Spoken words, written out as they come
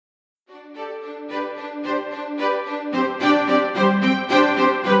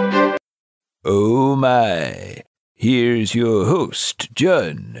my. Here's your host,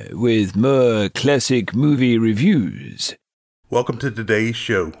 John, with more classic movie reviews. Welcome to today's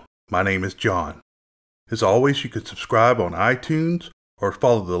show. My name is John. As always, you can subscribe on iTunes or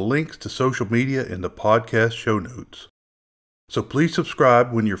follow the links to social media in the podcast show notes. So please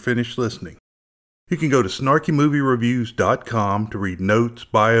subscribe when you're finished listening. You can go to snarkymoviereviews.com to read notes,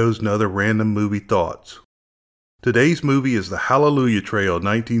 bios, and other random movie thoughts. Today's movie is The Hallelujah Trail,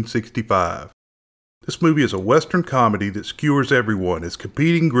 1965. This movie is a Western comedy that skewers everyone as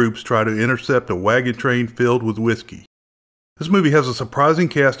competing groups try to intercept a wagon train filled with whiskey. This movie has a surprising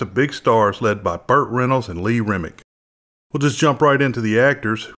cast of big stars led by Burt Reynolds and Remick. We'll just jump right into the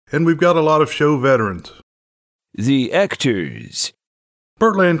actors, and we've got a lot of show veterans. The actors.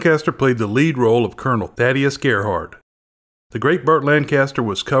 Burt Lancaster played the lead role of Colonel Thaddeus Gerhardt. The great Burt Lancaster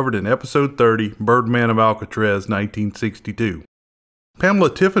was covered in Episode 30, Birdman of Alcatraz, 1962.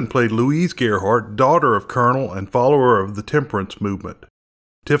 Pamela Tiffin played Louise Gerhardt, daughter of Colonel and follower of the temperance movement.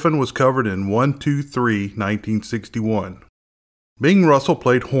 Tiffin was covered in 123, 1961. Bing Russell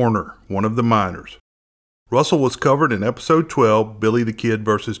played Horner, one of the miners. Russell was covered in Episode 12, Billy the Kid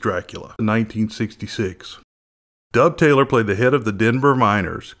vs. Dracula, 1966. Dub Taylor played the head of the Denver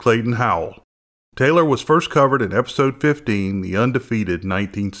Miners, Clayton Howell. Taylor was first covered in Episode 15, The Undefeated,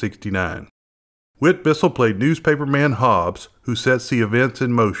 1969. Whit Bissell played newspaperman Hobbs, who sets the events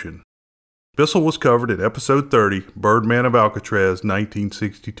in motion. Bissell was covered in Episode 30, Birdman of Alcatraz,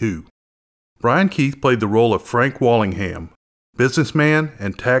 1962. Brian Keith played the role of Frank Wallingham, businessman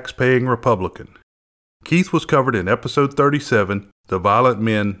and tax-paying Republican. Keith was covered in Episode 37, The Violent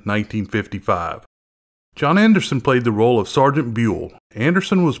Men, 1955. John Anderson played the role of Sergeant Buell.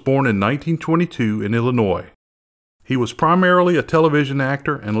 Anderson was born in 1922 in Illinois. He was primarily a television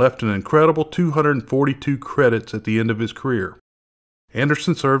actor and left an incredible 242 credits at the end of his career.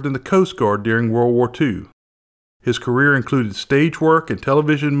 Anderson served in the Coast Guard during World War II. His career included stage work and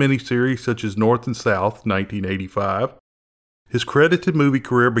television miniseries such as North and South, 1985. His credited movie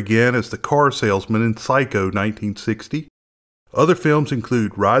career began as the car salesman in Psycho, 1960. Other films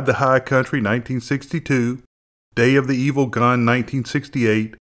include Ride the High Country, 1962, Day of the Evil Gun,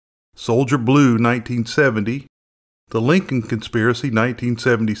 1968, Soldier Blue, 1970, The Lincoln Conspiracy,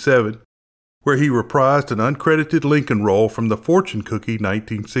 1977, where he reprised an uncredited Lincoln role from The Fortune Cookie,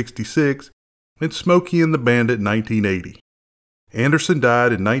 1966, and Smokey and the Bandit, 1980. Anderson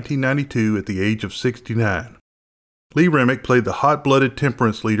died in 1992 at the age of 69. Remick played the hot-blooded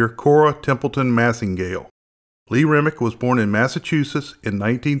temperance leader Cora Templeton Massingale. Remick was born in Massachusetts in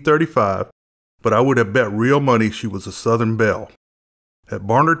 1935, but I would have bet real money she was a Southern belle. At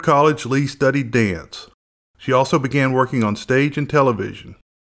Barnard College, Lee studied dance. She also began working on stage and television.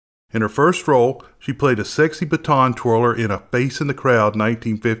 In her first role, she played a sexy baton twirler in A Face in the Crowd,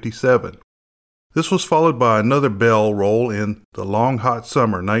 1957. This was followed by another belle role in The Long Hot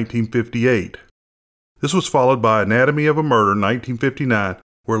Summer, 1958. This was followed by Anatomy of a Murder, 1959,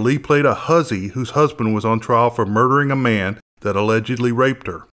 where Lee played a hussy whose husband was on trial for murdering a man that allegedly raped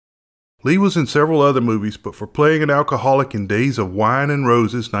her. Lee was in several other movies, but for playing an alcoholic in Days of Wine and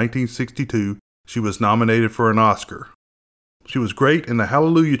Roses, 1962, she was nominated for an Oscar. She was great in The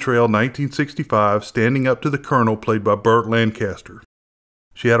Hallelujah Trail, 1965, standing up to the Colonel, played by Burt Lancaster.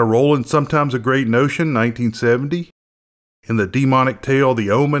 She had a role in Sometimes a Great Notion, 1970, in the demonic tale The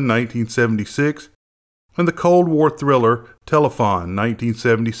Omen, 1976, and the Cold War thriller Telephone,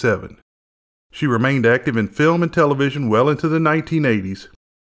 1977. She remained active in film and television well into the 1980s.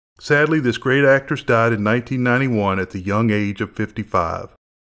 Sadly, this great actress died in 1991 at the young age of 55.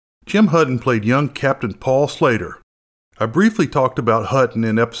 Jim Hutton played young Captain Paul Slater. I briefly talked about Hutton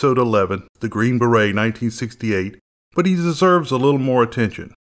in Episode 11, The Green Beret, 1968, but he deserves a little more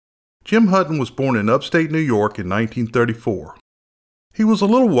attention. Jim Hutton was born in upstate New York in 1934. He was a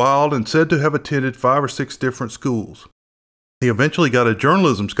little wild and said to have attended 5 or 6 different schools. He eventually got a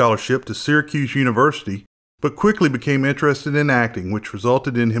journalism scholarship to Syracuse University, but quickly became interested in acting, which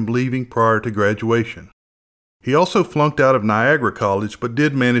resulted in him leaving prior to graduation. He also flunked out of Niagara College, but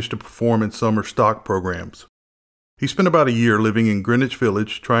did manage to perform in summer stock programs. He spent about a year living in Greenwich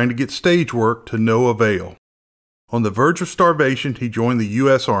Village, trying to get stage work to no avail. On the verge of starvation, he joined the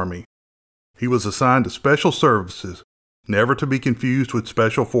U.S. Army. He was assigned to Special Services, never to be confused with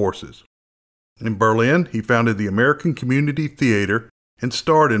Special Forces. In Berlin, he founded the American Community Theater and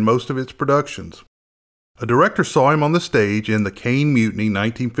starred in most of its productions. A director saw him on the stage in The Caine Mutiny,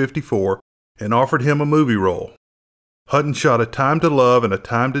 1954, and offered him a movie role. Hutton shot A Time to Love and A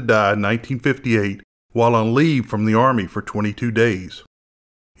Time to Die in 1958 while on leave from the Army for 22 days.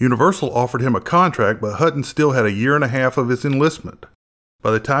 Universal offered him a contract, but Hutton still had a year and a half of his enlistment.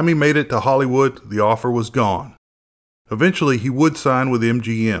 By the time he made it to Hollywood, the offer was gone. Eventually, he would sign with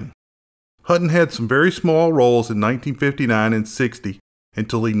MGM. Hutton had some very small roles in 1959 and 60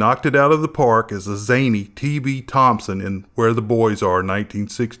 until he knocked it out of the park as a zany T.B. Thompson in Where the Boys Are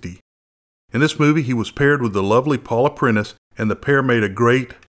 1960. In this movie, he was paired with the lovely Paula Prentiss, and the pair made a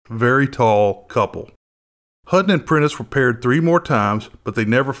great, very tall couple. Hutton and Prentiss were paired 3 more times, but they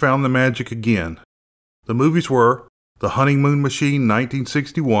never found the magic again. The movies were The Honeymoon Machine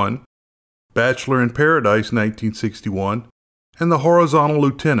 1961, Bachelor in Paradise 1961, and The Horizontal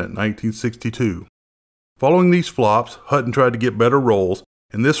Lieutenant 1962. Following these flops, Hutton tried to get better roles,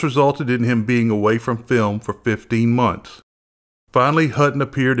 and this resulted in him being away from film for 15 months. Finally, Hutton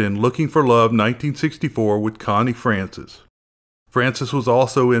appeared in Looking for Love 1964 with Connie Francis. Francis was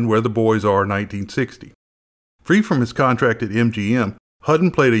also in Where the Boys Are 1960. Free from his contract at MGM,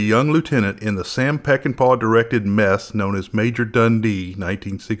 Hutton played a young lieutenant in the Sam Peckinpah-directed mess known as Major Dundee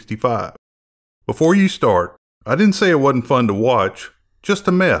 1965. Before you start, I didn't say it wasn't fun to watch, just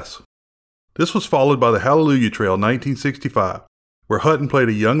a mess. This was followed by the Hallelujah Trail 1965, where Hutton played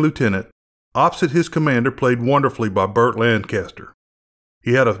a young lieutenant, opposite his commander played wonderfully by Burt Lancaster.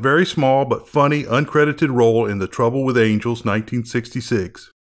 He had a very small but funny uncredited role in The Trouble with Angels 1966.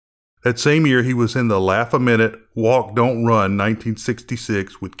 That same year he was in the Laugh a Minute, Walk Don't Run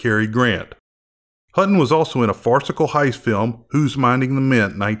 1966 with Cary Grant. Hutton was also in a farcical heist film, Who's Minding the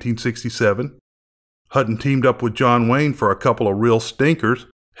Mint 1967. Hutton teamed up with John Wayne for a couple of real stinkers,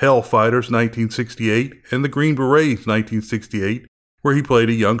 Hellfighters 1968 and The Green Berets 1968, where he played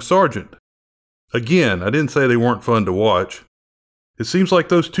a young sergeant. Again, I didn't say they weren't fun to watch. It seems like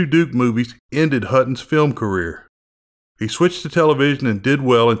those 2 Duke movies ended Hutton's film career. He switched to television and did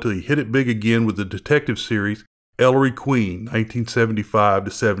well until he hit it big again with the detective series Ellery Queen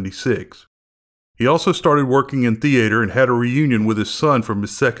 1975-76. He also started working in theater and had a reunion with his son from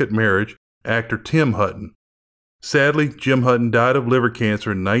his second marriage, actor Tim Hutton. Sadly, Jim Hutton died of liver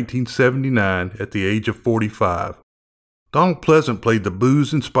cancer in 1979 at the age of 45. Donald Pleasant played the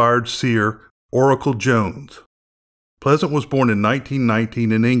booze-inspired seer Oracle Jones. Pleasant was born in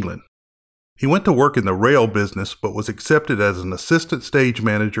 1919 in England. He went to work in the rail business but was accepted as an assistant stage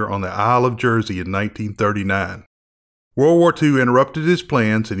manager on the Isle of Jersey in 1939. World War II interrupted his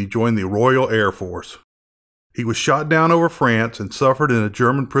plans and he joined the Royal Air Force. He was shot down over France and suffered in a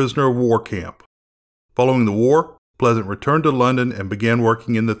German prisoner of war camp. Following the war, Pleasant returned to London and began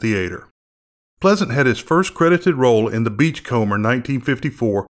working in the theater. Pleasant had his first credited role in The Beachcomber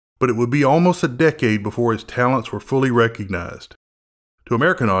 1954, but it would be almost a decade before his talents were fully recognized. To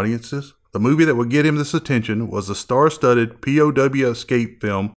American audiences, the movie that would get him this attention was the star-studded POW escape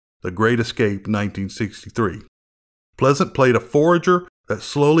film The Great Escape 1963. Pleasant played a forager that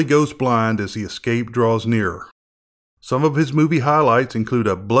slowly goes blind as the escape draws nearer. Some of his movie highlights include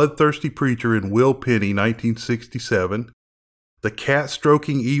A Bloodthirsty Preacher in Will Penny 1967, The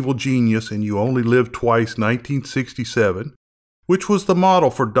Cat-Stroking Evil Genius in You Only Live Twice 1967, which was the model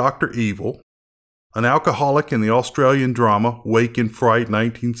for Dr. Evil, an alcoholic in the Australian drama Wake in Fright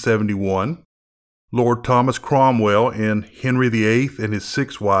 1971, Lord Thomas Cromwell in Henry VIII and His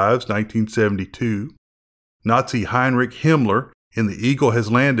Six Wives 1972, Nazi Heinrich Himmler in The Eagle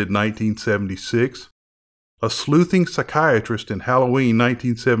Has Landed 1976, a sleuthing psychiatrist in Halloween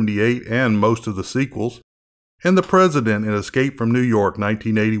 1978 and most of the sequels, and the President in Escape from New York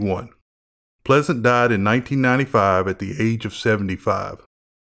 1981. Pleasant died in 1995 at the age of 75.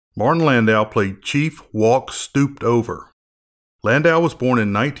 Martin Landau played Chief Walk Stooped Over. Landau was born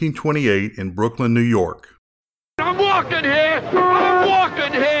in 1928 in Brooklyn, New York. I'm walking here! I'm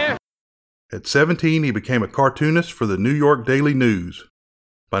walking here! At 17, he became a cartoonist for the New York Daily News.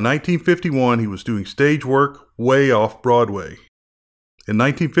 By 1951, he was doing stage work way off Broadway. In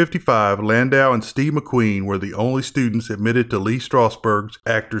 1955, Landau and Steve McQueen were the only students admitted to Lee Strasberg's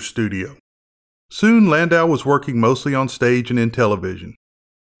Actors Studio. Soon, Landau was working mostly on stage and in television.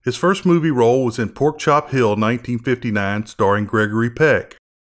 His first movie role was in Pork Chop Hill 1959, starring Gregory Peck.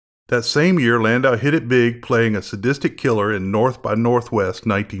 That same year, Landau hit it big playing a sadistic killer in North by Northwest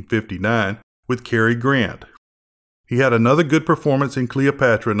 1959 with Cary Grant. He had another good performance in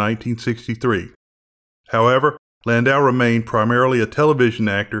Cleopatra 1963. However, Landau remained primarily a television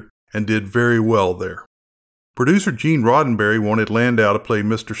actor and did very well there. Producer Gene Roddenberry wanted Landau to play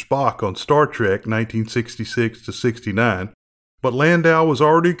Mr. Spock on Star Trek 1966-69, but Landau was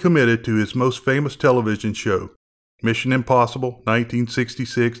already committed to his most famous television show, Mission Impossible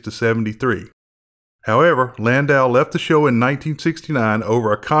 1966-73. However, Landau left the show in 1969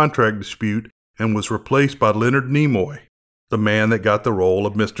 over a contract dispute and was replaced by Leonard Nimoy, the man that got the role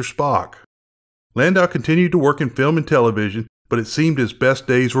of Mr. Spock. Landau continued to work in film and television, but it seemed his best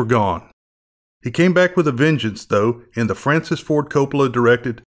days were gone. He came back with a vengeance, though, in the Francis Ford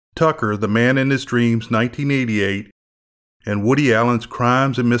Coppola-directed Tucker, The Man in His Dreams, 1988, and Woody Allen's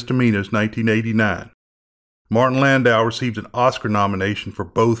Crimes and Misdemeanors, 1989. Martin Landau received an Oscar nomination for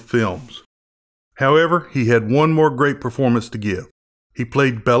both films. However, he had one more great performance to give. He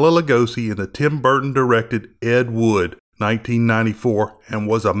played Bela Lugosi in the Tim Burton-directed Ed Wood, 1994, and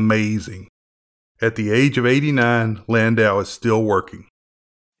was amazing. At the age of 89, Landau is still working.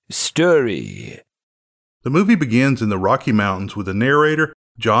 Story. The movie begins in the Rocky Mountains with the narrator,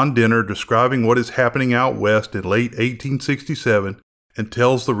 John Denner, describing what is happening out west in late 1867 and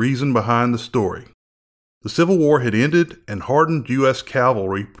tells the reason behind the story. The Civil War had ended and hardened U.S.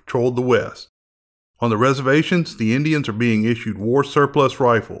 cavalry patrolled the west. On the reservations, the Indians are being issued war surplus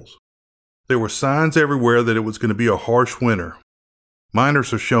rifles. There were signs everywhere that it was going to be a harsh winter.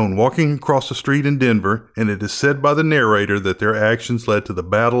 Miners are shown walking across the street in Denver, and it is said by the narrator that their actions led to the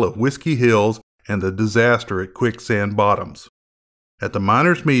Battle of Whiskey Hills and the disaster at Quicksand Bottoms. At the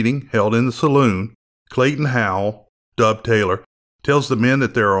miners' meeting held in the saloon, Clayton Howell, Dub Taylor, tells the men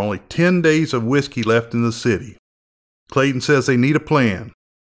that there are only 10 days of whiskey left in the city. Clayton says they need a plan.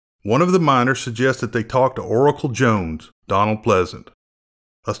 One of the miners suggests that they talk to Oracle Jones, Donald Pleasant.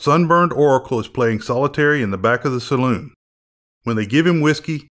 A sunburned Oracle is playing solitary in the back of the saloon. When they give him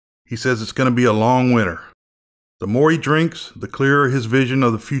whiskey, he says it's going to be a long winter. The more he drinks, the clearer his vision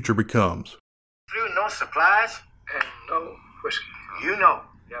of the future becomes. Through no supplies? And no whiskey. You know.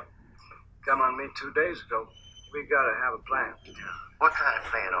 Yep. Come on me 2 days ago. We gotta have a plan. What kind of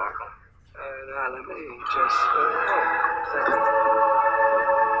plan, Oracle? Now let me just...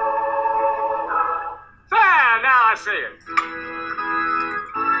 There, now I see it.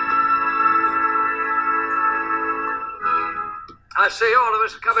 I see all of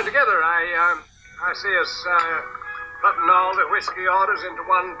us coming together. I see us putting all the whiskey orders into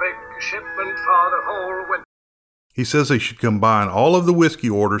one big shipment for the whole winter. He says they should combine all of the whiskey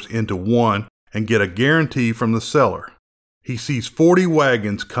orders into one and get a guarantee from the seller. He sees 40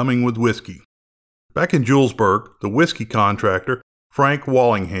 wagons coming with whiskey. Back in Julesburg, the whiskey contractor, Frank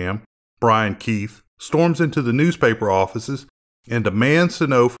Wallingham, Brian Keith, storms into the newspaper offices and demands to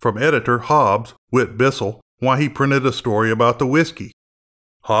know from editor Hobbs, Whit Bissell, why he printed a story about the whiskey.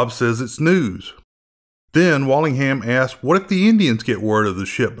 Hobbs says it's news. Then Wallingham asks, what if the Indians get word of the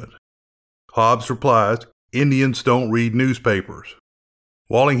shipment? Hobbs replies, Indians don't read newspapers.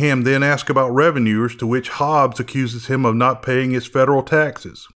 Wallingham then asks about revenuers, to which Hobbs accuses him of not paying his federal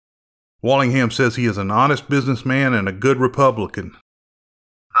taxes. Wallingham says he is an honest businessman and a good Republican.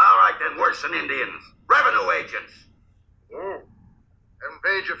 All right, then, worse than Indians. Revenue agents. Oh, haven't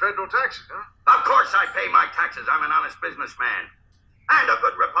paid your federal taxes, huh? Of course I pay my taxes. I'm an honest businessman. And a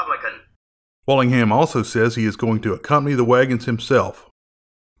good Republican. Wallingham also says he is going to accompany the wagons himself.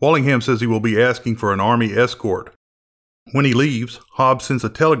 Wallingham says he will be asking for an army escort. When he leaves, Hobbs sends a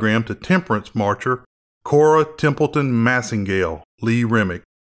telegram to temperance marcher Cora Templeton Massingale, Lee Remick,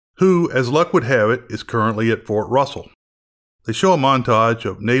 who, as luck would have it, is currently at Fort Russell. They show a montage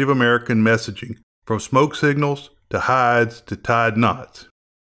of Native American messaging, from smoke signals to hides to tied knots.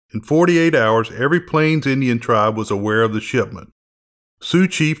 In 48 hours, every Plains Indian tribe was aware of the shipment. Sioux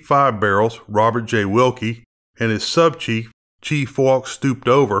Chief Five Barrels, Robert J. Wilkie, and his sub-chief, Chief Walk Stooped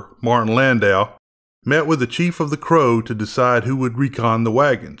Over, Martin Landau, met with the chief of the Crow to decide who would recon the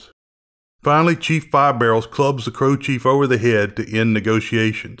wagons. Finally, Chief Five Barrels clubs the Crow chief over the head to end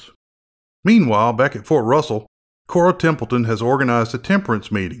negotiations. Meanwhile, back at Fort Russell, Cora Templeton has organized a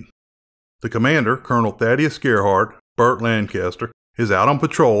temperance meeting. The commander, Colonel Thaddeus Gerhardt, Burt Lancaster, is out on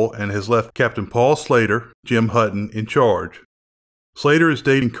patrol and has left Captain Paul Slater, Jim Hutton, in charge. Slater is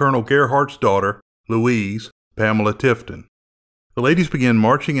dating Colonel Gerhardt's daughter, Louise, Pamela Tifton. The ladies begin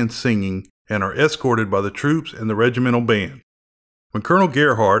marching and singing and are escorted by the troops and the regimental band. When Colonel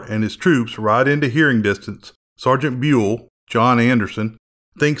Gerhardt and his troops ride into hearing distance, Sergeant Buell, John Anderson,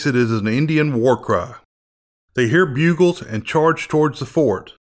 thinks it is an Indian war cry. They hear bugles and charge towards the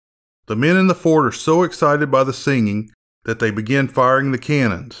fort. The men in the fort are so excited by the singing that they begin firing the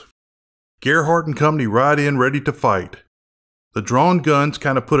cannons. Gerhardt and company ride in ready to fight. The drawn guns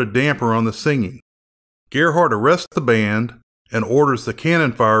kind of put a damper on the singing. Gerhardt arrests the band and orders the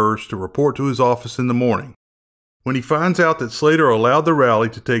cannon firers to report to his office in the morning. When he finds out that Slater allowed the rally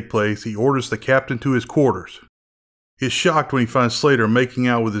to take place, he orders the captain to his quarters. He is shocked when he finds Slater making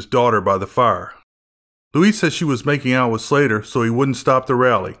out with his daughter by the fire. Louise says she was making out with Slater so he wouldn't stop the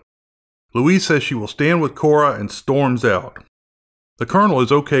rally. Louise says she will stand with Cora and storms out. The colonel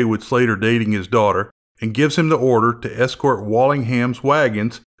is okay with Slater dating his daughter and gives him the order to escort Wallingham's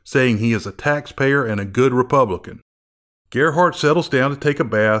wagons, saying he is a taxpayer and a good Republican. Gerhardt settles down to take a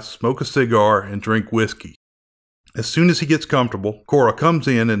bath, smoke a cigar, and drink whiskey. As soon as he gets comfortable, Cora comes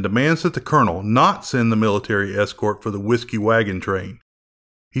in and demands that the colonel not send the military escort for the whiskey wagon train.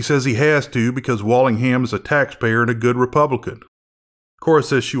 He says he has to because Wallingham is a taxpayer and a good Republican. Cora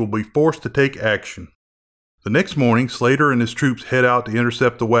says she will be forced to take action. The next morning, Slater and his troops head out to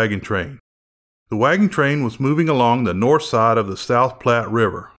intercept the wagon train. The wagon train was moving along the north side of the South Platte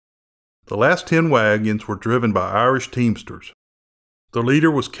River. The last 10 wagons were driven by Irish teamsters. The leader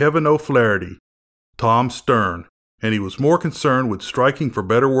was Kevin O'Flaherty, Tom Stern, and he was more concerned with striking for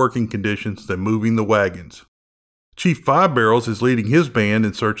better working conditions than moving the wagons. Chief Five Barrels is leading his band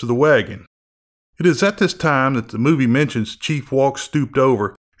in search of the wagon. It is at this time that the movie mentions Chief Walk Stooped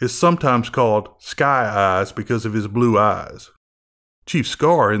Over is sometimes called Sky Eyes because of his blue eyes. Chief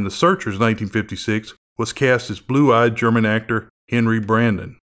Scar in The Searchers 1956 was cast as blue-eyed German actor Henry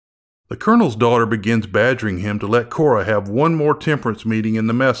Brandon. The colonel's daughter begins badgering him to let Cora have one more temperance meeting in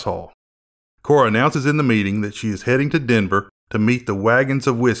the mess hall. Cora announces in the meeting that she is heading to Denver to meet the wagons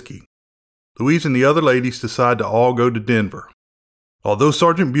of whiskey. Louise and the other ladies decide to all go to Denver. Although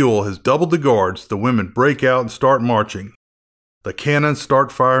Sergeant Buell has doubled the guards, the women break out and start marching. The cannons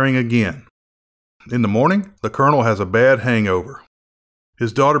start firing again. In the morning, the colonel has a bad hangover.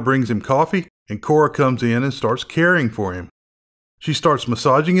 His daughter brings him coffee, and Cora comes in and starts caring for him. She starts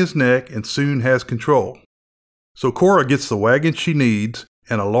massaging his neck and soon has control. So Cora gets the wagon she needs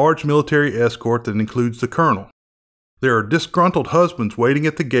and a large military escort that includes the colonel. There are disgruntled husbands waiting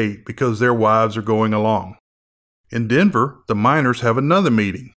at the gate because their wives are going along. In Denver, the miners have another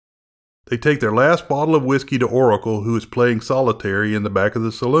meeting. They take their last bottle of whiskey to Oracle, who is playing solitary in the back of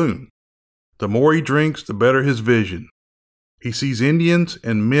the saloon. The more he drinks, the better his vision. He sees Indians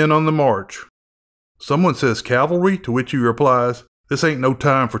and men on the march. Someone says cavalry, to which he replies, "This ain't no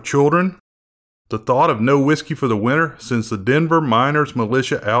time for children." The thought of no whiskey for the winter sends the Denver miners'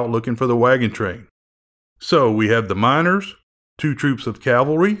 militia out looking for the wagon train. So we have the miners, 2 troops of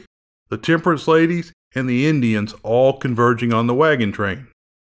cavalry, the temperance ladies, and the Indians all converging on the wagon train.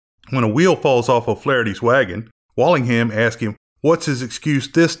 When a wheel falls off O'Flaherty's wagon, Wallingham asks him, what's his excuse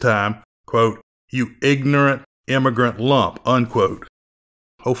this time? Quote, "You ignorant immigrant lump," unquote.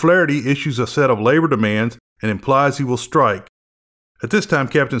 O'Flaherty issues a set of labor demands and implies he will strike. At this time,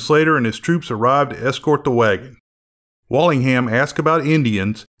 Captain Slater and his troops arrive to escort the wagon. Wallingham asks about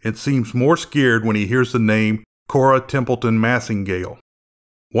Indians and seems more scared when he hears the name Cora Templeton Massingale.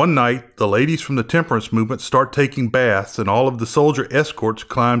 One night, the ladies from the temperance movement start taking baths and all of the soldier escorts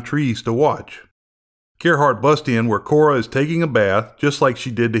climb trees to watch. Gerhardt busts in where Cora is taking a bath just like she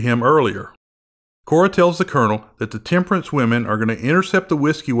did to him earlier. Cora tells the colonel that the temperance women are going to intercept the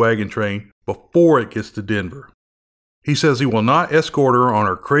whiskey wagon train before it gets to Denver. He says he will not escort her on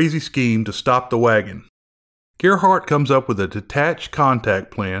her crazy scheme to stop the wagon. Gerhardt comes up with a detached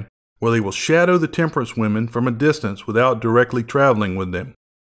contact plan where they will shadow the temperance women from a distance without directly traveling with them.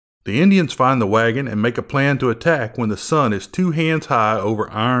 The Indians find the wagon and make a plan to attack when the sun is 2 hands high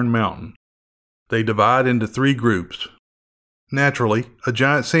over Iron Mountain. They divide into 3 groups. Naturally, a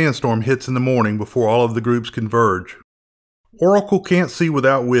giant sandstorm hits in the morning before all of the groups converge. Oracle can't see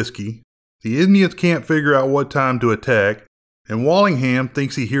without whiskey, the Indians can't figure out what time to attack, and Wallingham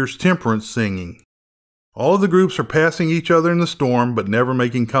thinks he hears temperance singing. All of the groups are passing each other in the storm but never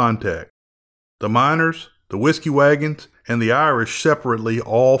making contact. The miners, the whiskey wagons, and the Irish separately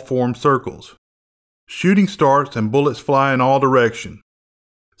all form circles. Shooting starts and bullets fly in all directions.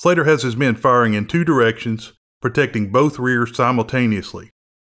 Slater has his men firing in 2 directions, protecting both rears simultaneously.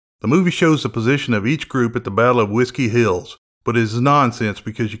 The movie shows the position of each group at the Battle of Whiskey Hills, but it is nonsense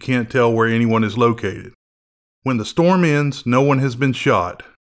because you can't tell where anyone is located. When the storm ends, no one has been shot.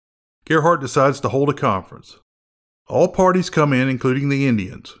 Gerhardt decides to hold a conference. All parties come in, including the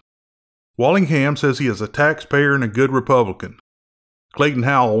Indians. Wallingham says he is a taxpayer and a good Republican. Clayton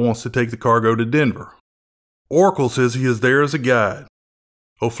Howell wants to take the cargo to Denver. Oracle says he is there as a guide.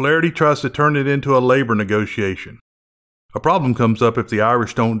 O'Flaherty tries to turn it into a labor negotiation. A problem comes up if the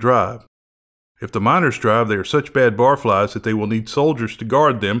Irish don't drive. If the miners drive, they are such bad barflies that they will need soldiers to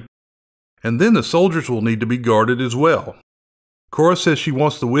guard them, and then the soldiers will need to be guarded as well. Cora says she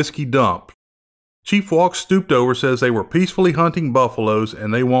wants the whiskey dumped. Chief Walk Stooped Over says they were peacefully hunting buffaloes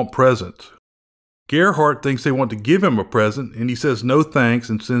and they want presents. Gerhardt thinks they want to give him a present, and he says no thanks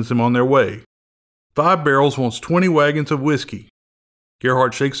and sends them on their way. Five Barrels wants 20 wagons of whiskey.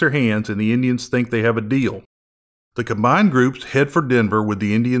 Gerhardt shakes their hands and the Indians think they have a deal. The combined groups head for Denver with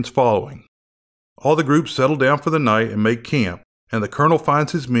the Indians following. All the groups settle down for the night and make camp, and the colonel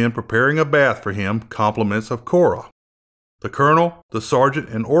finds his men preparing a bath for him, compliments of Cora. The colonel, the sergeant,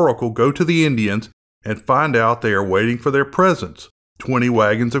 and Oracle go to the Indians and find out they are waiting for their presents, 20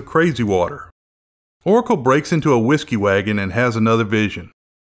 wagons of crazy water. Oracle breaks into a whiskey wagon and has another vision.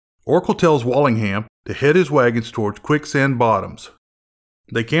 Oracle tells Wallingham to head his wagons towards quicksand bottoms.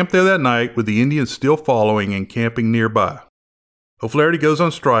 They camp there that night with the Indians still following and camping nearby. O'Flaherty goes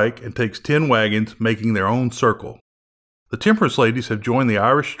on strike and takes 10 wagons, making their own circle. The temperance ladies have joined the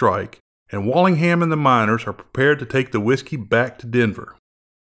Irish strike, and Wallingham and the miners are prepared to take the whiskey back to Denver.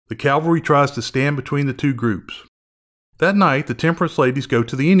 The cavalry tries to stand between the two groups. That night, the temperance ladies go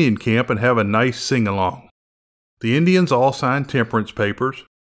to the Indian camp and have a nice sing-along. The Indians all sign temperance papers.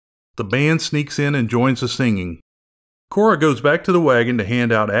 The band sneaks in and joins the singing. Cora goes back to the wagon to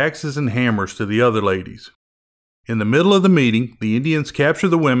hand out axes and hammers to the other ladies. In the middle of the meeting, the Indians capture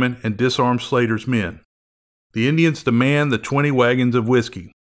the women and disarm Slater's men. The Indians demand the 20 wagons of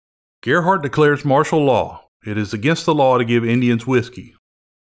whiskey. Gerhardt declares martial law. It is against the law to give Indians whiskey.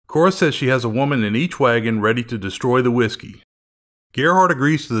 Cora says she has a woman in each wagon ready to destroy the whiskey. Gerhardt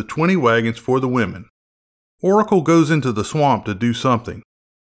agrees to the 20 wagons for the women. Oracle goes into the swamp to do something.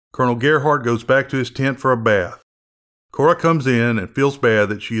 Colonel Gerhardt goes back to his tent for a bath. Cora comes in and feels bad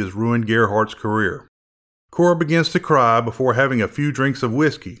that she has ruined Gerhardt's career. Cora begins to cry before having a few drinks of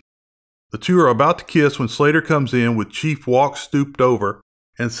whiskey. The two are about to kiss when Slater comes in with Chief Walk stooped over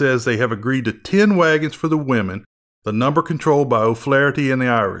and says they have agreed to 10 wagons for the women, the number controlled by O'Flaherty and the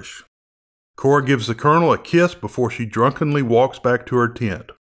Irish. Cora gives the colonel a kiss before she drunkenly walks back to her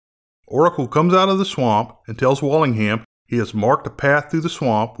tent. Oracle comes out of the swamp and tells Wallingham he has marked a path through the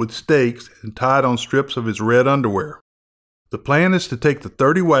swamp with stakes and tied on strips of his red underwear. The plan is to take the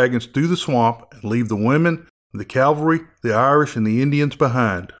 30 wagons through the swamp and leave the women, the cavalry, the Irish, and the Indians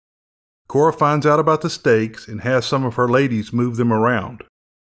behind. Cora finds out about the stakes and has some of her ladies move them around.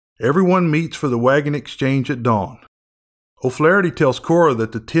 Everyone meets for the wagon exchange at dawn. O'Flaherty tells Cora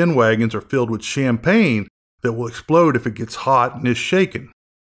that the 10 wagons are filled with champagne that will explode if it gets hot and is shaken.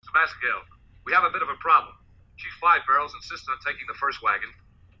 Tabasco, we have a bit of a problem. Chief Five Barrels insists on taking the first wagon,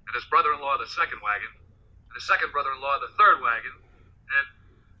 and his brother-in-law the second wagon, and his second brother-in-law the third wagon, and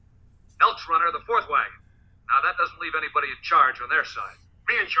Elk's Runner the fourth wagon. Now that doesn't leave anybody in charge on their side.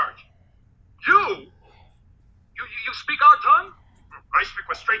 Me in charge. You? You speak our tongue? I speak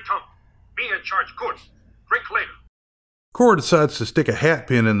with straight tongue. Me in charge. Good. Drink later. Cora decides to stick a hat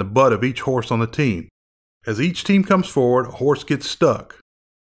pin in the butt of each horse on the team. As each team comes forward, a horse gets stuck.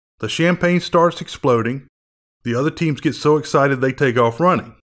 The champagne starts exploding. The other teams get so excited they take off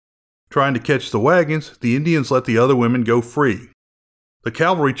running. Trying to catch the wagons, the Indians let the other women go free. The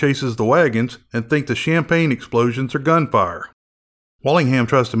cavalry chases the wagons and think the champagne explosions are gunfire. Wallingham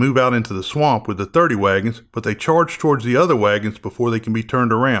tries to move out into the swamp with the 30 wagons, but they charge towards the other wagons before they can be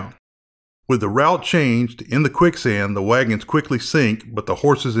turned around. With the route changed, in the quicksand, the wagons quickly sink, but the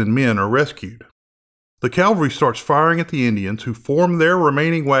horses and men are rescued. The cavalry starts firing at the Indians, who form their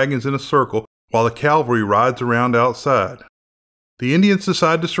remaining wagons in a circle while the cavalry rides around outside. The Indians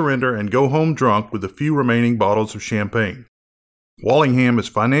decide to surrender and go home drunk with the few remaining bottles of champagne. Wallingham is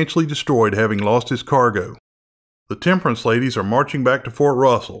financially destroyed, having lost his cargo. The temperance ladies are marching back to Fort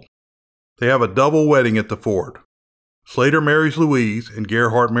Russell. They have a double wedding at the fort. Slater marries Louise and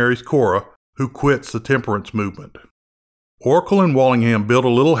Gerhardt marries Cora, who quits the temperance movement. Oracle and Wallingham build a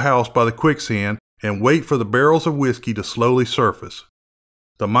little house by the quicksand and wait for the barrels of whiskey to slowly surface.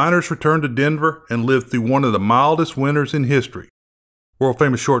 The miners return to Denver and live through one of the mildest winters in history. World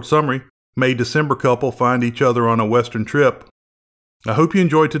famous short summary: May-December couple find each other on a western trip. I hope you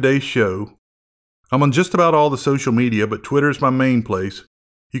enjoyed today's show. I'm on just about all the social media, but Twitter is my main place.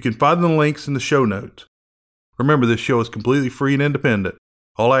 You can find the links in the show notes. Remember, this show is completely free and independent.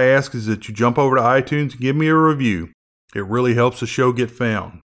 All I ask is that you jump over to iTunes and give me a review. It really helps the show get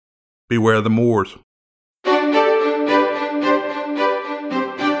found. Beware the Moors.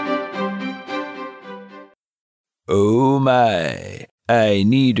 Oh my, I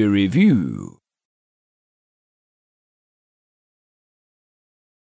need a review.